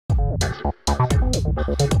In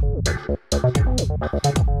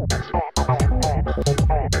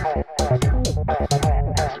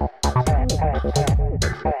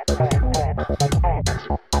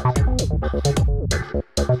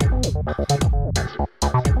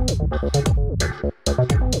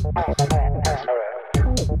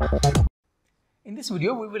this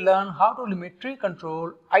video, we will learn how to limit tree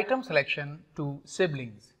control item selection to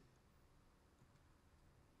siblings.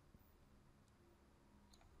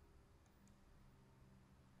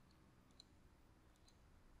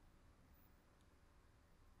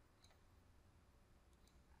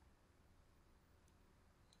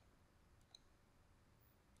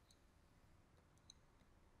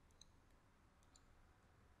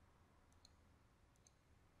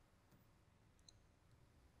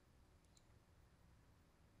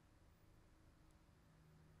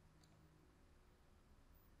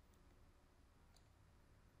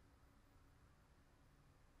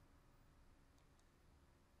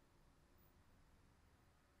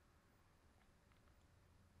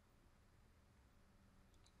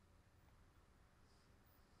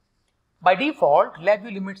 By default,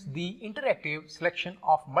 LabVIEW limits the interactive selection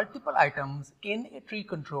of multiple items in a tree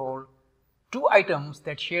control to items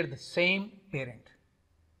that share the same parent.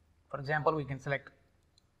 For example, we can select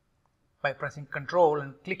by pressing Ctrl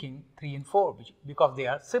and clicking 3 and 4 because they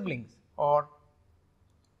are siblings, but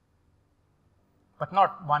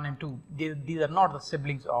not 1 and 2. These are not the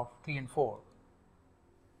siblings of 3 and 4.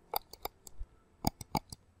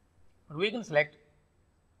 But we can select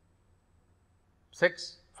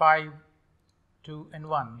 6, 5, 2 and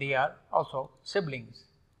 1. They are also siblings.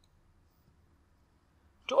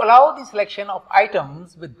 To allow the selection of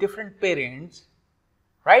items with different parents,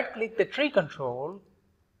 right click the tree control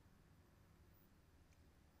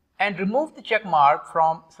and remove the check mark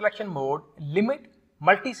from Selection Mode Limit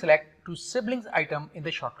Multiselect to Siblings item in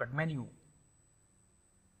the shortcut menu.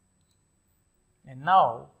 And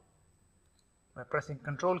now, by pressing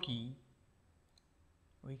Ctrl key,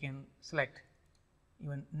 we can select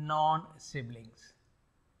even non-siblings.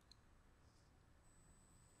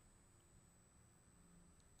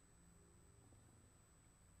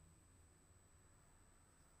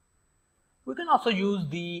 We can also use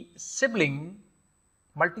the Sibling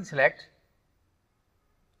Multiselect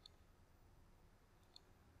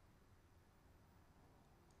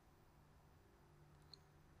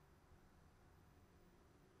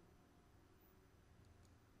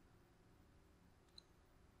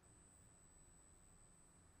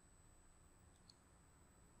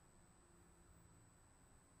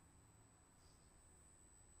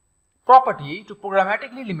property to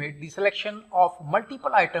programmatically limit the selection of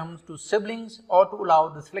multiple items to siblings or to allow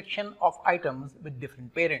the selection of items with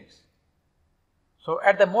different parents. So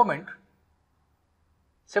at the moment,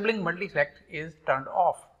 Sibling Multiselect is turned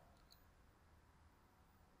off.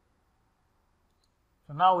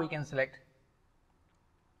 So now we can select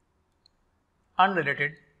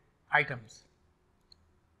unrelated items.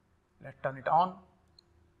 Let's turn it on,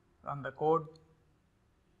 run the code,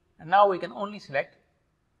 and now we can only select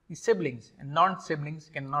the siblings, and non-siblings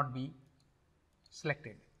cannot be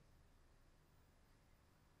selected.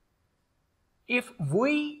 If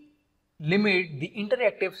we limit the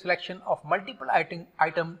interactive selection of multiple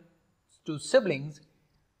items to siblings,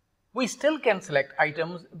 we still can select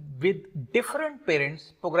items with different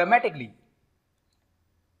parents programmatically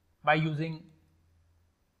by using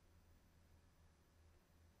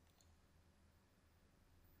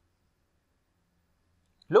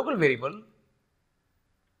local variable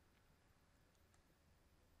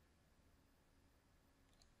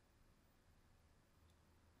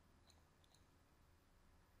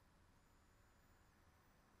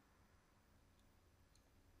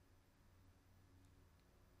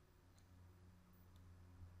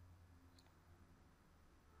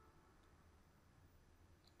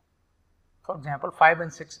For example, 5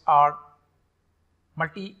 and 6 are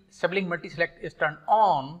Sibling Multiselect is turned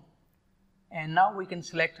on, and now we can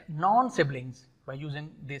select non-siblings by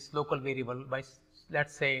using this local variable by,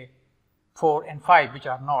 let's say, 4 and 5, which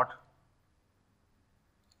are not,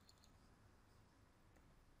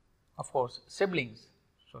 of course, siblings.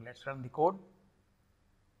 So let's run the code.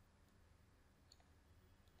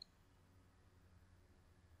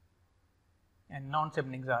 And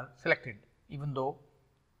non-siblings are selected, even though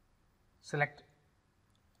select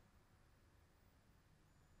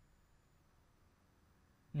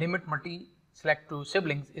limit multi-select to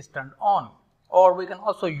siblings is turned on. Or we can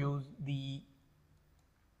also use the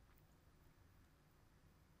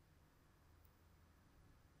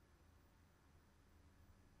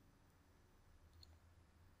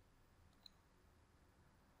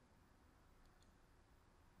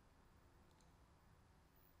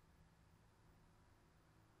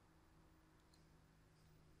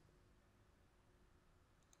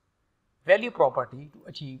value property to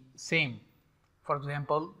achieve same. For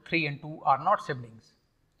example, 3 and 2 are not siblings.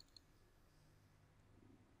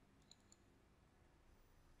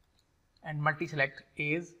 And multiselect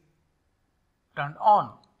is turned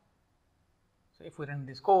on. So if we run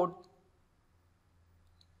this code,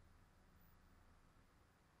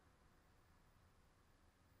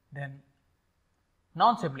 then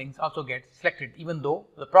non-siblings also get selected even though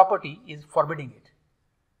the property is forbidding it.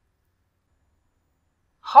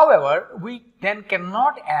 However, we then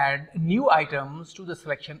cannot add new items to the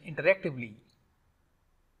selection interactively.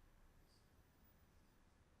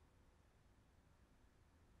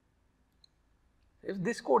 If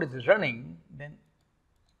this code is running, then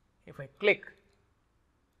if I click,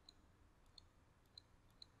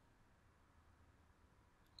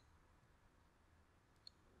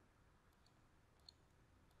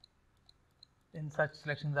 then such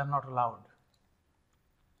selections are not allowed.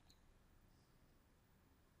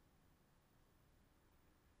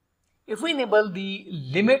 If we enable the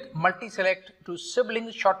limit multiselect to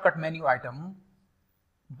sibling shortcut menu item,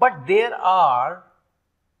 but there are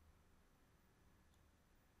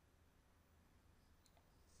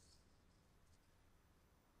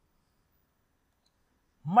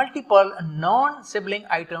multiple non-sibling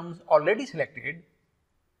items already selected,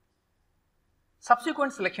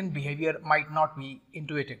 subsequent selection behavior might not be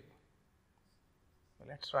intuitive. So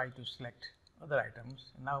let's try to select other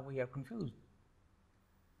items. Now we are confused.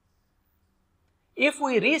 If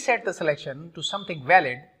we reset the selection to something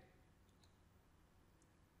valid,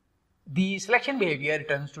 the selection behavior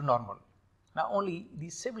returns to normal. Now only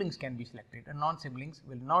these siblings can be selected and non-siblings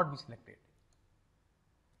will not be selected.